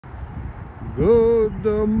Good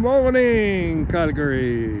morning,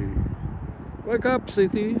 Calgary. Wake up,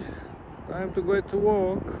 city. Time to go to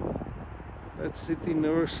work. That city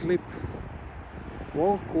never sleep.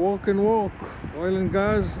 Walk, walk and walk. Oil and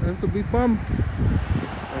gas have to be pumped.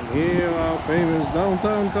 And here our famous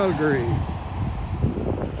downtown Calgary.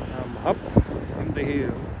 I'm up in the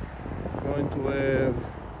hill. Going to have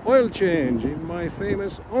oil change in my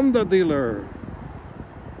famous Honda dealer.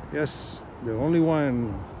 Yes, the only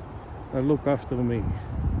one that look after me.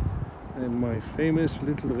 And my famous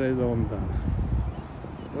little red Honda.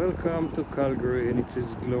 Welcome to Calgary and it's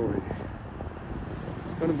its glory.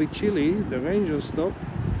 It's gonna be chilly, the rain just stopped,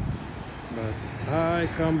 but I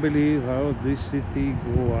can't believe how this city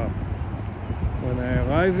grew up. When I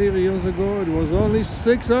arrived here years ago, it was only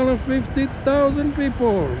 650,000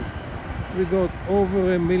 people. We got over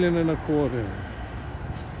 1.25 million.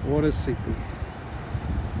 What a city.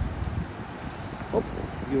 Hope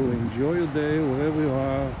you enjoy your day wherever you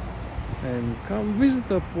are and come visit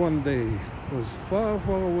us one day, because far,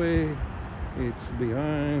 far away it's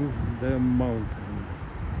behind the mountain.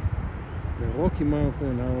 The Rocky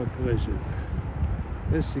Mountain, our treasure.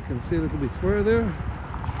 Yes, you can see a little bit further.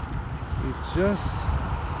 It's just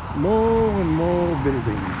more and more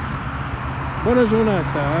building. Buona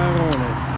giornata, Arone.